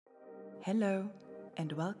Hello,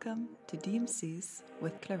 and welcome to DMCs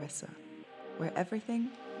with Clarissa, where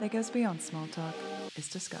everything that goes beyond small talk is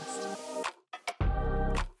discussed.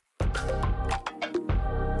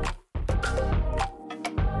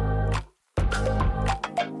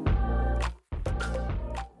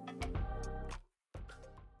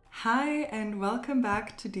 Hi, and welcome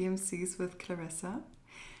back to DMCs with Clarissa.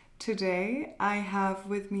 Today I have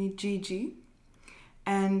with me Gigi,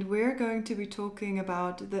 and we're going to be talking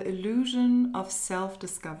about the illusion of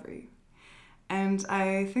self-discovery. And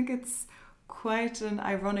I think it's quite an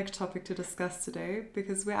ironic topic to discuss today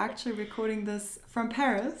because we're actually recording this from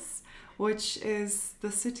Paris, which is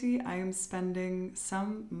the city I am spending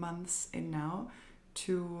some months in now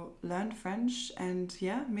to learn French and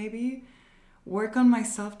maybe work on my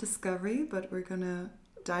self-discovery, but we're gonna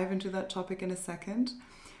dive into that topic in a second.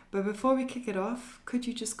 But before we kick it off, could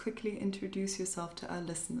you just quickly introduce yourself to our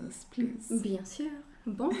listeners, please? Bien sûr.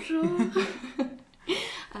 Bonjour.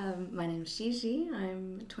 My name's Gigi.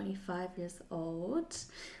 I'm 25 years old.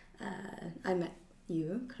 I met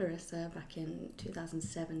you, Clarissa, back in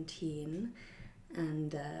 2017,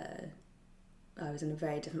 and I was in a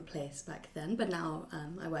very different place back then. But now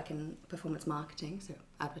I work in performance marketing, so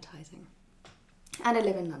advertising, and I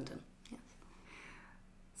live in London.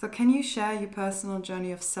 So can you share your personal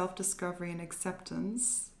journey of self-discovery and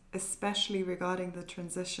acceptance, especially regarding the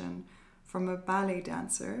transition from a ballet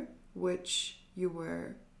dancer, which you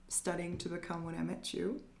were studying to become when I met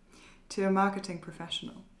you, to a marketing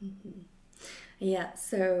professional? Mm-hmm. Yeah,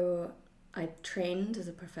 so I trained as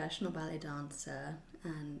a professional ballet dancer,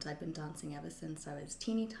 and I'd been dancing ever since I was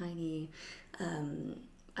teeny tiny.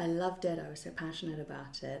 I loved it. I was so passionate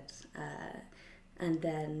about it. And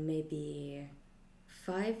then maybe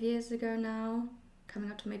 5 years ago now, coming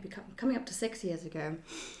up to 6 years ago,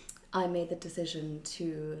 I made the decision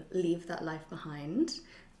to leave that life behind,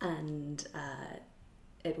 and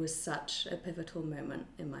it was such a pivotal moment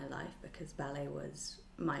in my life because ballet was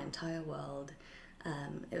my entire world.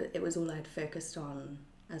 It was all I'd focused on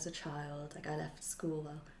as a child. Like, I left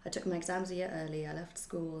school, I took my exams a year early, I left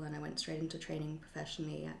school and I went straight into training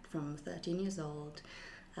professionally from 13 years old.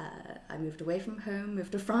 I moved away from home,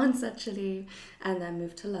 moved to France actually, and then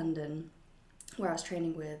moved to London, where I was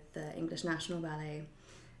training with the English National Ballet.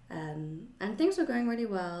 And things were going really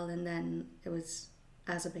well, and then it was,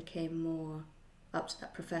 as I became more up to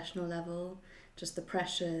that professional level, just the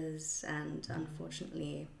pressures and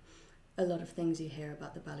unfortunately a lot of things you hear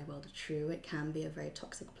about the ballet world are true. It can be a very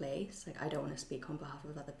toxic place. Like, I don't want to speak on behalf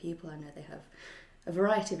of other people. I know they have a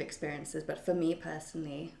variety of experiences, but for me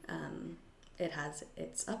personally, it has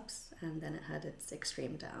its ups and then it had its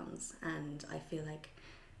extreme downs, and I feel like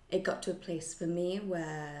it got to a place for me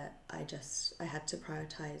where I had to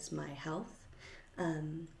prioritize my health,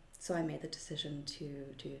 so I made the decision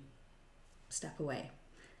to step away,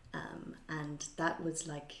 and that was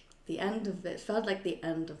like the end of it. Felt like the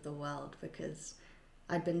end of the world because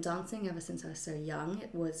I'd been dancing ever since I was so young.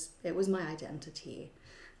 It was my identity,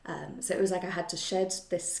 so it was like I had to shed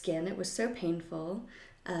this skin. It was so painful.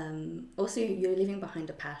 Also, you're leaving behind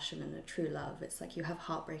a passion and a true love. It's like you have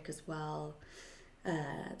heartbreak as well.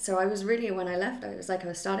 So I was really, when I left, it was like I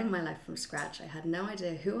was starting my life from scratch. I had no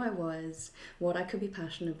idea who I was, what I could be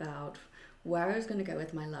passionate about, where I was going to go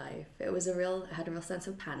with my life. I had a real sense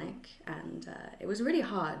of panic, and it was really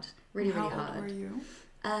hard, really hard. How old were you?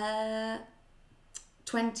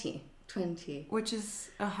 20. Which is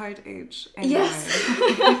a hard age anyway.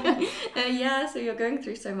 Yes. Yeah, so you're going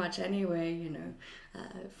through so much anyway,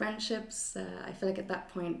 friendships. I feel like at that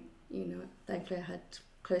point, thankfully I had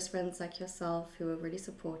close friends like yourself who were really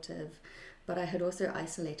supportive, but I had also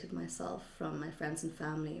isolated myself from my friends and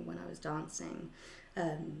family when I was dancing.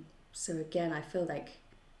 So again, I feel like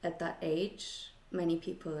at that age, many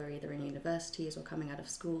people are either in universities or coming out of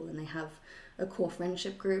school, and they have a core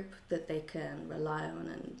friendship group that they can rely on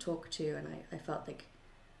and talk to, and I felt like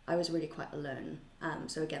I was really quite alone.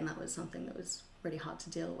 So again, that was something that was really hard to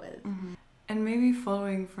deal with. Mm-hmm. And maybe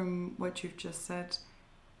following from what you've just said,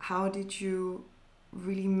 how did you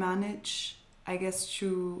really manage, I guess,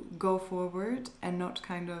 to go forward and not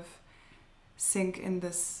kind of sink in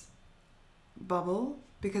this bubble?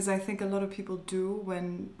 Because I think a lot of people do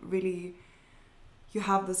when really you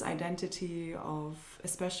have this identity of,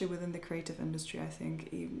 especially within the creative industry, I think,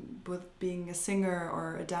 even with being a singer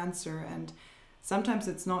or a dancer, and sometimes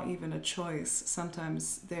it's not even a choice.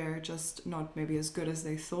 Sometimes they're just not maybe as good as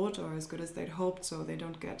they thought or as good as they'd hoped, so they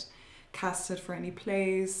don't get casted for any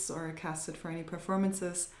plays or casted for any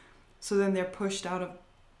performances. So then they're pushed out of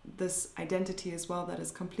this identity as well that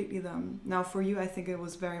is completely them. Now for you, I think it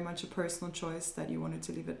was very much a personal choice that you wanted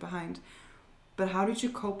to leave it behind. But how did you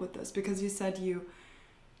cope with this? Because you said you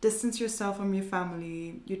distance yourself from your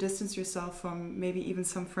family, you distance yourself from maybe even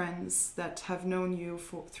some friends that have known you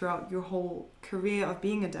throughout your whole career of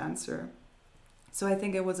being a dancer. So I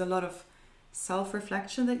think it was a lot of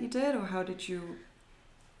self-reflection that you did, or how did you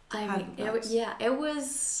handle that? It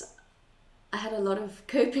was... I had a lot of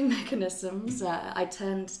coping mechanisms. I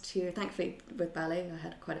turned to, thankfully with ballet, I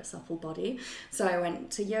had quite a supple body. So I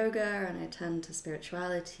went to yoga and I turned to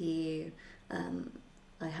spirituality.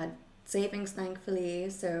 I had savings, thankfully.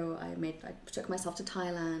 So I took myself to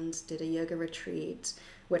Thailand, did a yoga retreat,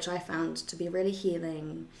 which I found to be really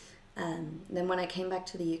healing. Then when I came back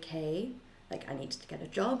to the UK, like I needed to get a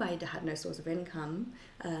job. I had no source of income.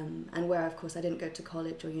 And where, of course, I didn't go to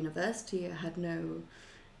college or university, I had no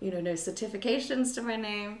certifications to my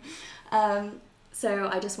name. So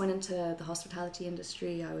I just went into the hospitality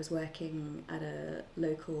industry. I was working at a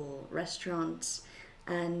local restaurant,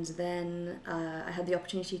 and then I had the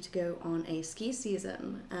opportunity to go on a ski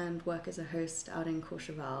season and work as a host out in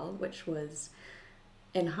Courchevel, which was,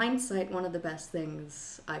 in hindsight, one of the best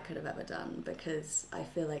things I could have ever done, because I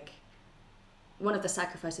feel like one of the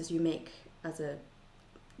sacrifices you make as a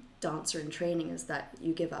dancer in training is that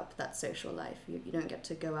you give up that social life. You don't get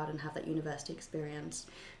to go out and have that university experience,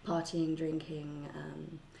 partying, drinking.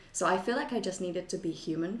 So I feel like I just needed to be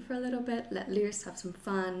human for a little bit, let loose, have some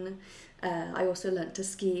fun. I also learnt to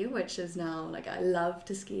ski, which is now, like, I love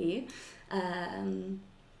to ski.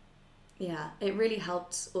 It really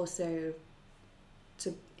helped also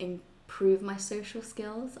to improve my social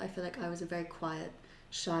skills. I feel like I was a very quiet,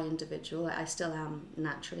 shy individual. I still am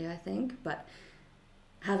naturally, I think, but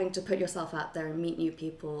having to put yourself out there and meet new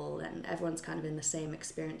people, and everyone's kind of in the same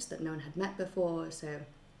experience that no one had met before, so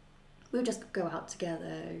we would just go out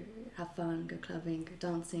together, have fun, go clubbing, go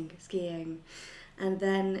dancing, go skiing. And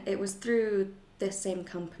then it was through this same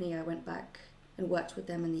company I went back and worked with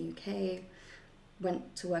them in the UK,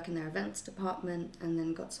 went to work in their events department, and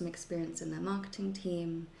then got some experience in their marketing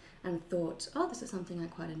team, and thought, oh, this is something I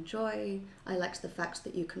quite enjoy. I liked the fact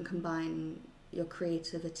that you can combine your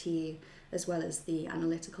creativity as well as the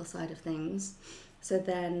analytical side of things. So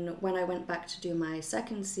then when I went back to do my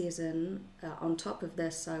second season, on top of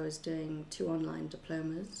this, I was doing 2 online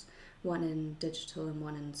diplomas, one in digital and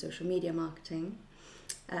one in social media marketing.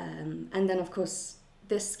 And then, of course,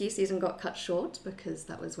 this ski season got cut short because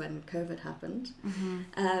that was when COVID happened.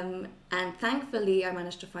 Mm-hmm. And thankfully, I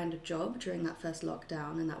managed to find a job during that first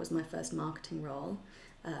lockdown, and that was my first marketing role.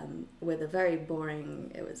 With a very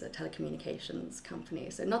boring, it was a telecommunications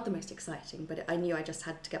company, so not the most exciting, but I knew I just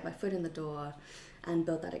had to get my foot in the door and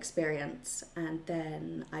build that experience. And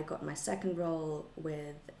then I got my second role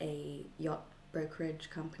with a yacht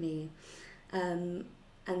brokerage company, and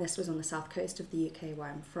this was on the south coast of the UK where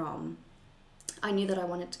I'm from. I knew that I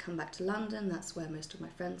wanted to come back to London. That's where most of my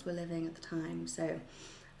friends were living at the time, so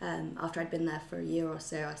after I'd been there for a year or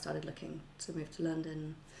so, I started looking to move to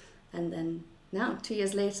London. And then now, 2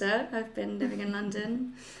 years later, I've been living in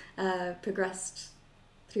London, progressed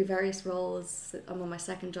through various roles. I'm on my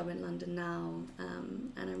second job in London now,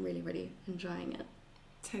 and I'm really, really enjoying it.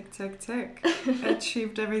 Tick, tick, tick.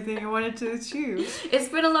 Achieved everything you wanted to achieve. It's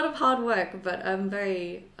been a lot of hard work, but I'm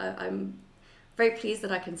very pleased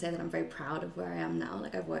that I can say that I'm very proud of where I am now.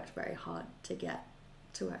 Like, I've worked very hard to get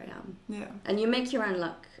to where I am. Yeah. And you make your own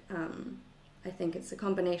luck. I think it's a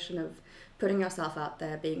combination of putting yourself out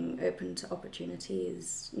there, being open to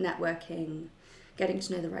opportunities, networking, getting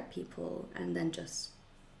to know the right people, and then just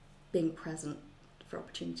being present for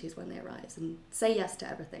opportunities when they arise and say yes to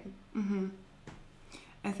everything. Mm-hmm.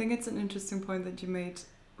 I think it's an interesting point that you made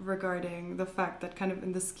regarding the fact that kind of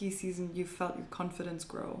in the ski season you felt your confidence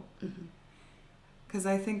grow. Because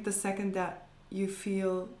I think the second that you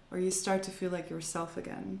feel, or you start to feel like yourself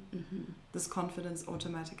again, this confidence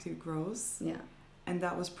automatically grows. Yeah. And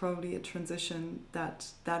that was probably a transition that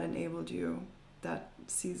enabled you, that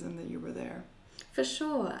season that you were there. For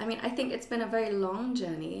sure. I mean, I think it's been a very long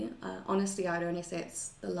journey. Honestly, I'd only say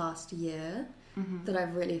it's the last year that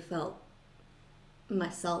I've really felt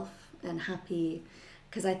myself and happy.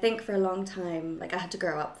 Because I think for a long time, like, I had to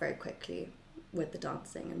grow up very quickly with the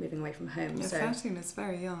dancing and moving away from home. Yeah, so 13 is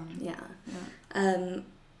very young. Yeah.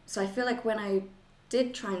 So I feel like when I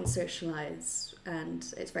did try and socialise,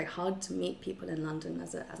 and it's very hard to meet people in London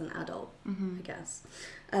as an adult, I guess.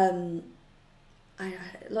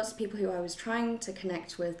 Lots of people who I was trying to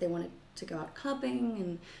connect with, they wanted to go out clubbing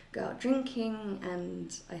and go out drinking,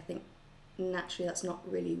 and I think naturally that's not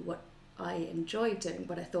really what I enjoyed doing,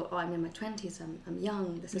 but I thought, oh, I'm in my 20s, I'm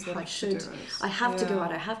young, this is what I should. I have to go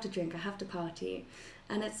out, I have to drink, I have to party.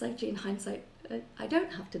 And it's like, in hindsight, I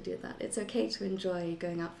don't have to do that. It's okay to enjoy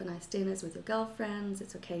going out for nice dinners with your girlfriends.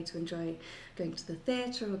 It's okay to enjoy going to the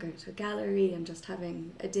theatre or going to a gallery and just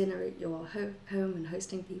having a dinner at your home and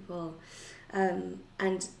hosting people.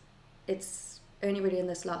 And it's only really in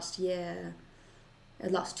this last 2 years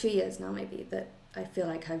now maybe, that I feel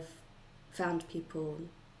like I've found people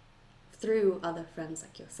through other friends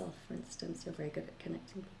like yourself, for instance. You're very good at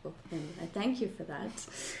connecting people, and I thank you for that,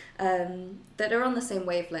 that are on the same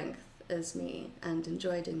wavelength as me and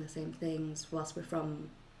enjoy doing the same things, whilst we're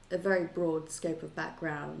from a very broad scope of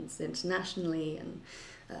backgrounds internationally and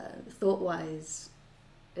thought-wise.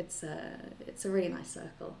 It's a really nice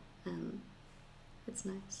circle, and it's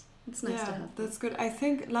nice. It's nice to have. That's good. I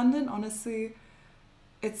think London, honestly,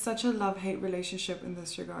 it's such a love-hate relationship in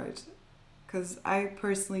this regard. Because I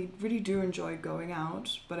personally really do enjoy going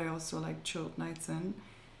out, but I also like chilled nights in.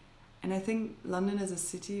 And I think London is a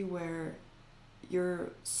city where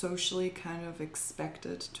you're socially kind of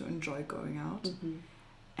expected to enjoy going out. Mm-hmm.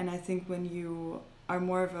 And I think when you are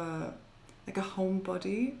more of a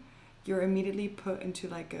homebody, you're immediately put into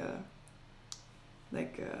like a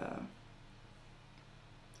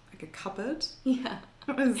cupboard. Yeah.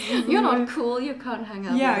 You're not cool, you can't hang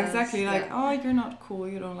out with us. Exactly. Like, oh, you're not cool,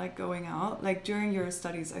 you don't like going out. Like during your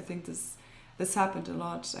studies, I think this happened a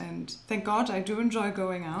lot, and thank God I do enjoy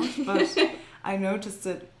going out, but I noticed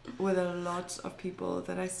it with a lot of people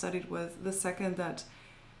that I studied with. The second that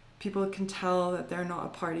people can tell that they're not a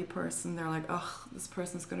party person, they're like, ugh, this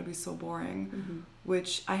person's going to be so boring, mm-hmm.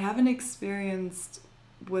 which I haven't experienced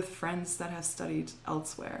with friends that have studied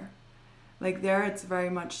elsewhere. Like there, it's very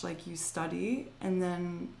much like you study, and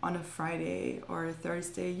then on a Friday or a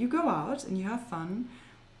Thursday, you go out and you have fun.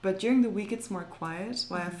 But during the week, it's more quiet.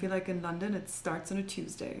 While I feel like in London, it starts on a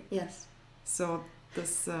Tuesday. Yes. So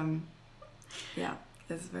this, is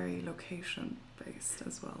very location-based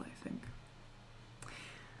as well, I think.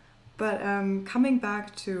 But coming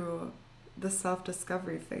back to the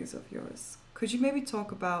self-discovery phase of yours, could you maybe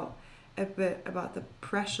talk a bit about the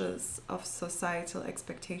pressures of societal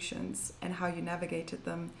expectations and how you navigated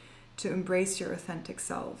them to embrace your authentic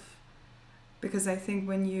self? Because I think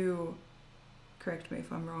when you, correct me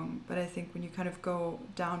if I'm wrong, but I think when you kind of go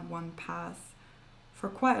down one path for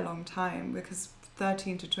quite a long time, because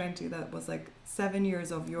 13 to 20, that was like 7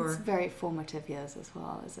 years of your... It's very formative years as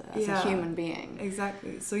well as a human being.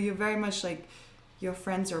 Exactly. So you're very much like, your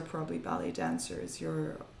friends are probably ballet dancers,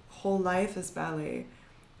 your whole life is ballet.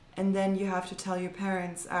 And then you have to tell your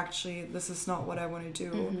parents, actually, this is not what I want to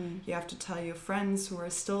do. Mm-hmm. You have to tell your friends who are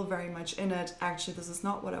still very much in it, actually, this is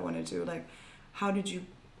not what I want to do. Like, how did you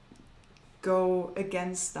go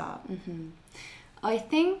against that? Mm-hmm. I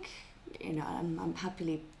think,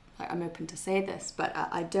 I'm open to say this, but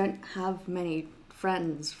I don't have many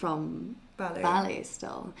friends from ballet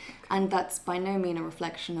still. Okay. And that's by no means a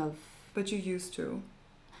reflection of... But you used to.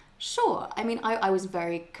 Sure. I mean, I was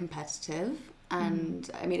very competitive. And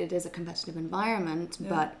I mean, it is a competitive environment,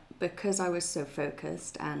 but because I was so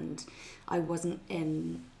focused and I wasn't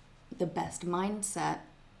in the best mindset,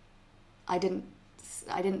 I didn't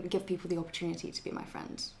give people the opportunity to be my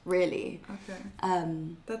friend, really. Okay.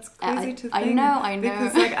 That's crazy to think. I know.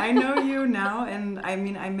 Because like I know you now, and I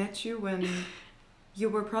mean, I met you when you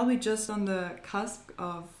were probably just on the cusp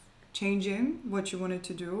of changing what you wanted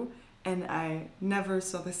to do. And I never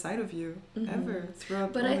saw the side of you ever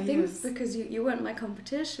throughout all the years. But I think it's because you weren't my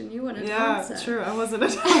competition. You weren't a dancer. Yeah, true. I wasn't a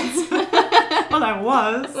dancer. Well, I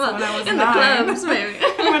was when I was in 9. The clubs, maybe.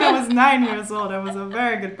 When I was 9 years old, I was a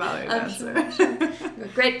very good ballet dancer. I'm sure.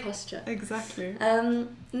 Great posture. Exactly.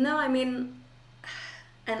 No, I mean,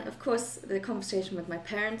 and of course, the conversation with my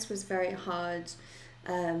parents was very hard.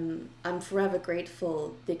 I'm forever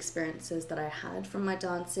grateful the experiences that I had from my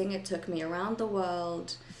dancing. It took me around the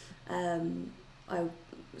world. I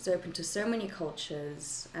was open to so many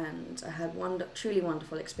cultures, and I had truly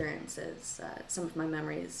wonderful experiences. Some of my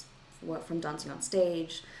memories from dancing on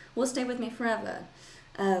stage will stay with me forever.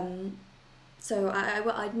 So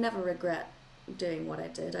I'd never regret doing what I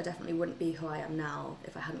did. I definitely wouldn't be who I am now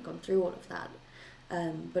if I hadn't gone through all of that.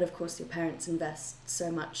 But of course, your parents invest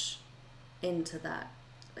so much into that,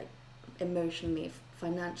 like emotionally,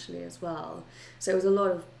 financially as well. So it was a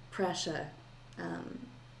lot of pressure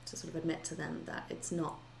to sort of admit to them that it's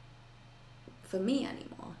not for me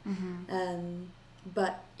anymore. Mm-hmm.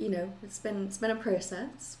 But it's been a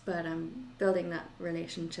process, but I'm building that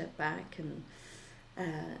relationship back, and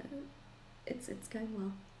it's going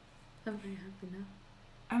well. I'm very happy now.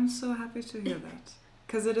 I'm so happy to hear that,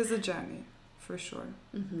 because it is a journey for sure.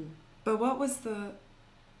 Mm-hmm. But what was the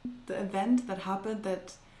event that happened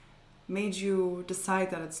that made you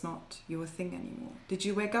decide that it's not your thing anymore? Did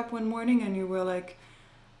you wake up one morning and you were like,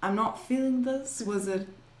 I'm not feeling this? Was it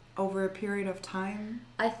over a period of time?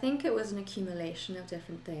 I think it was an accumulation of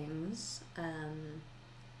different things. And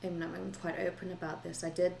I'm quite open about this. I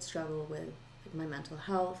did struggle with my mental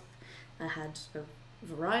health. I had a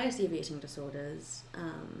variety of eating disorders,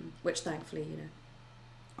 which thankfully,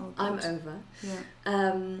 I'm over. Yeah.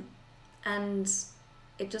 And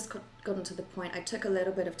it just gotten to the point, I took a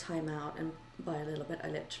little bit of time out, and by a little bit, I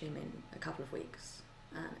literally mean a couple of weeks.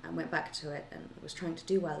 I went back to it and was trying to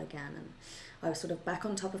do well again, and I was sort of back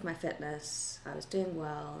on top of my fitness. I was doing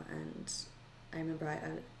well, and I remember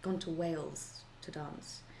I'd gone to Wales to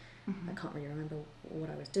dance. I can't really remember what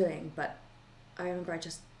I was doing, but I remember I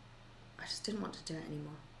just didn't want to do it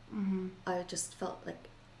anymore. I just felt like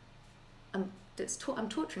I'm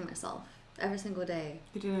torturing myself every single day.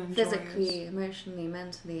 You didn't enjoy physically, emotionally,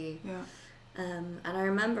 mentally. Yeah. And I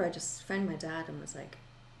remember I just phoned my dad and was like,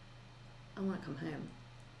 I want to come home.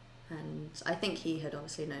 And I think he had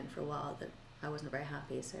obviously known for a while that I wasn't very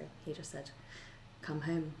happy, so he just said, come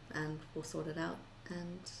home and we'll sort it out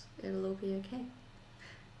and it'll all be okay.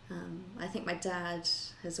 I think my dad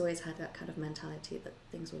has always had that kind of mentality that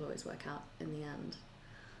things will always work out in the end.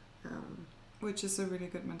 Which is a really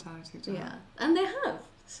good mentality to have. Yeah, and they have.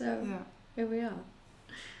 So yeah. Here we are.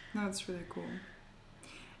 No, it's really cool.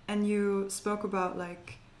 And you spoke about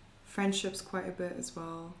like friendships quite a bit as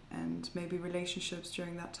well, and maybe relationships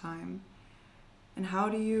during that time. And how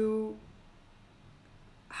did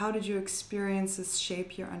your experiences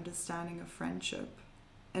shape your understanding of friendship?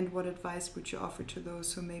 And what advice would you offer to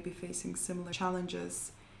those who may be facing similar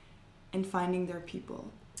challenges in finding their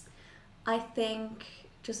people? I think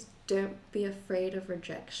just don't be afraid of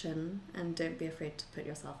rejection and don't be afraid to put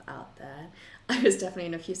yourself out there. I was definitely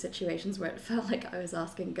in a few situations where it felt like I was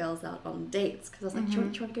asking girls out on dates because I was like, do you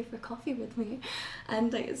want to go for a coffee with me?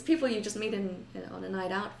 And like, it's people you just meet on a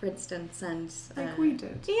night out, for instance. And like we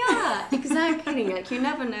did. Yeah, exactly. Like you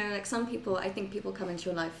never know. Like some people, I think people come into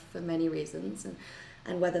your life for many reasons,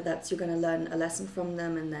 and whether that's you're going to learn a lesson from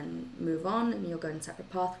them and then move on and you'll go in separate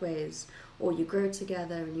pathways, or you grow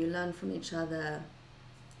together and you learn from each other.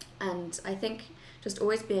 And I think just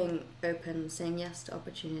always being open, saying yes to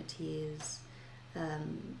opportunities.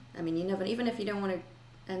 I mean, you never, even if you don't want to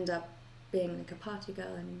end up being like a party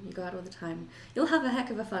girl and you go out all the time, you'll have a heck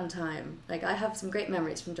of a fun time. Like I have some great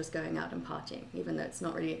memories from just going out and partying, even though it's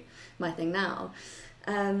not really my thing now.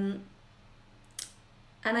 And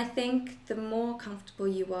I think the more comfortable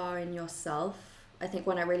you are in yourself, I think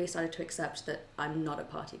when I really started to accept that I'm not a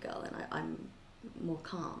party girl and I'm more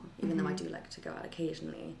calm, even though I do like to go out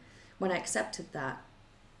occasionally, when I accepted that,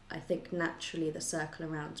 I think naturally the circle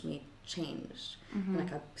around me changed.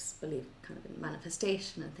 Like I believe kind of in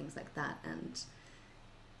manifestation and things like that. And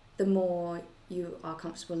the more you are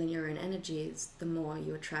comfortable in your own energies, the more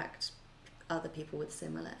you attract other people with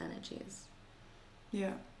similar energies.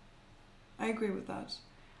 Yeah, I agree with that.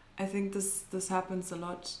 I think this happens a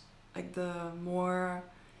lot, like the more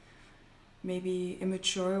maybe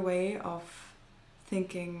immature way of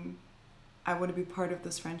thinking, I want to be part of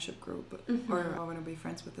this friendship group, or I want to be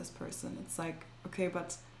friends with this person. It's like, okay,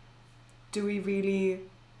 but do we really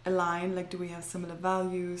align? Like, do we have similar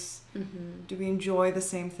values? Do we enjoy the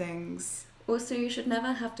same things? Also, you should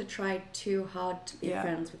never have to try too hard to be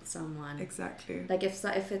friends with someone. Exactly. Like if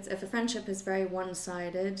a friendship is very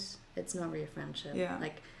one-sided, it's not really a friendship. Yeah.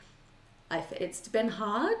 Like it's been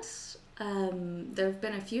hard. There have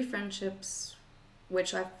been a few friendships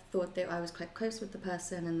which I thought that I was quite close with the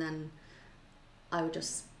person, and then I would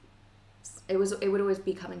just it would always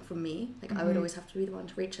be coming from me. Like I would always have to be the one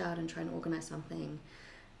to reach out and try and organize something,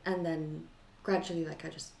 and then gradually like I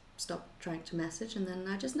just stopped trying to message, and then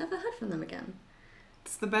I just never heard from them again.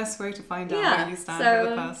 It's the best way to find out where you stand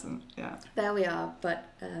with a person. Yeah. There we are. But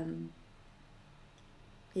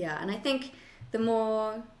yeah, and I think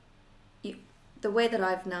the way that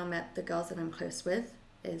I've now met the girls that I'm close with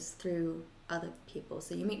is through other people.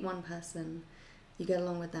 So you meet one person, you get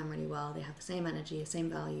along with them really well, they have the same energy, the same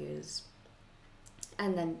values,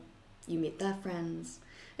 and then you meet their friends.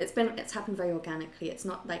 It's happened very organically. It's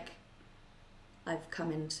not like I've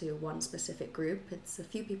come into one specific group. It's a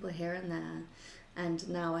few people here and there, and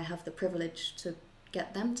now I have the privilege to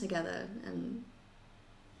get them together, and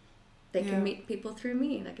they can meet people through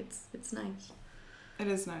me. Like it's nice. It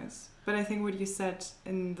is nice. But I think what you said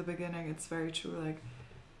in the beginning, it's very true. Like,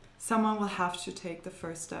 someone will have to take the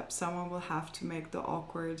first step. Someone will have to make the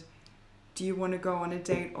awkward, do you want to go on a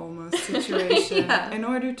date almost situation in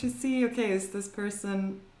order to see, okay, is this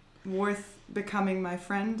person worth becoming my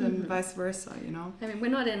friend and vice versa, you know? I mean,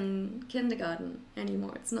 we're not in kindergarten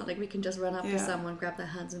anymore. It's not like we can just run up to someone, grab their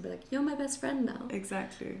hands and be like, you're my best friend now.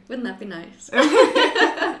 Exactly. Wouldn't that be nice?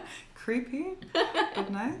 Creepy,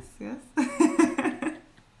 but nice, yes.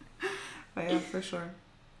 But yeah, for sure.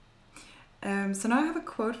 So now I have a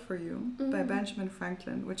quote for you by Benjamin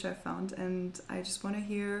Franklin, which I found, and I just want to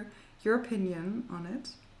hear your opinion on it.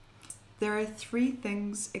 There are 3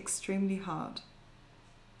 things extremely hard: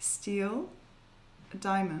 steal a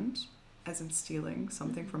diamond, as in stealing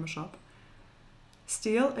something from a shop,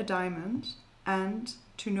 steal a diamond, and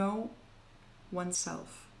to know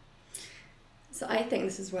oneself. So I think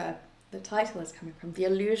this is where the title is coming from, the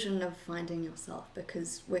illusion of finding yourself,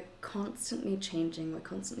 because we're constantly changing, we're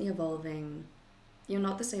constantly evolving. You're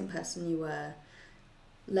not the same person you were,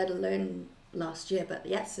 let alone last year, but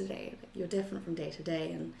yesterday. You're different from day to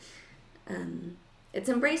day, and it's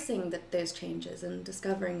embracing those changes and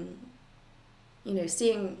discovering, you know,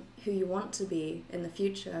 seeing who you want to be in the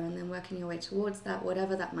future and then working your way towards that,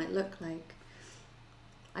 whatever that might look like.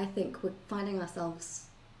 I think we're finding ourselves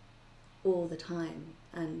all the time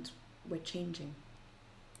and we're changing.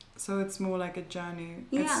 So it's more like a journey.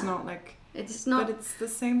 Yeah. It's not like... It's not... But it's the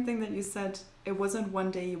same thing that you said. It wasn't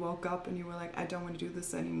one day you woke up and you were like, I don't want to do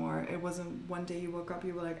this anymore. It wasn't one day you woke up,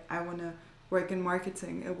 you were like, I want to work in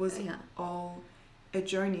marketing. It was all a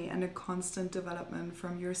journey and a constant development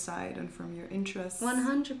from your side and from your interests.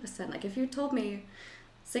 100%. Like if you told me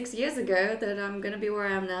 6 years ago that I'm going to be where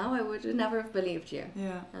I am now, I would never have believed you.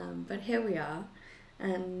 Yeah. But here we are,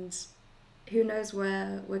 and who knows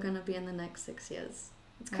where we're going to be in the next 6 years.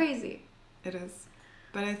 It's crazy. It is.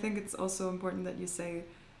 But I think it's also important that you say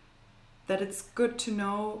that it's good to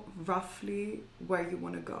know roughly where you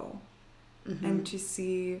want to go and to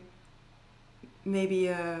see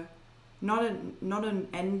maybe not an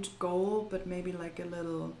end goal, but maybe like a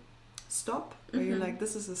little stop where you're like,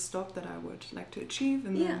 this is a stop that I would like to achieve,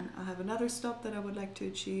 and then I have another stop that I would like to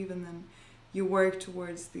achieve, and then you work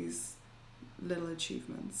towards these little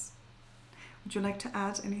achievements. Would you like to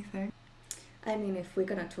add anything? I mean, if we're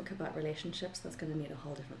going to talk about relationships, that's going to need a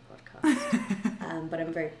whole different podcast. But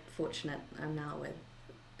I'm very fortunate. I'm now with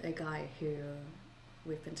a guy who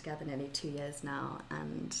we've been together nearly 2 years now,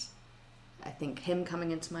 and I think him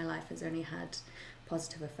coming into my life has only had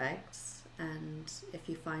positive effects. And if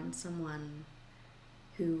you find someone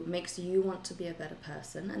who makes you want to be a better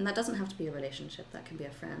person, and that doesn't have to be a relationship, that can be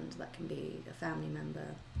a friend, that can be a family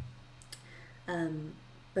member.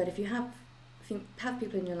 But if you have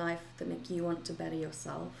people in your life that make you want to better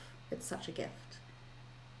yourself, it's such a gift.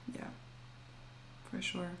 Yeah, for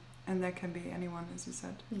sure. And that can be anyone, as you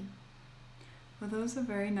said. Yeah. Well, those are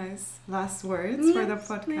very nice last words for the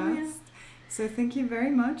podcast. Yeah. So thank you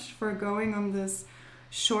very much for going on this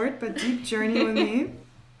short but deep journey with me.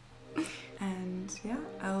 And yeah,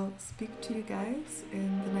 I'll speak to you guys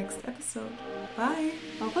in the next episode. Bye.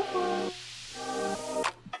 Bye.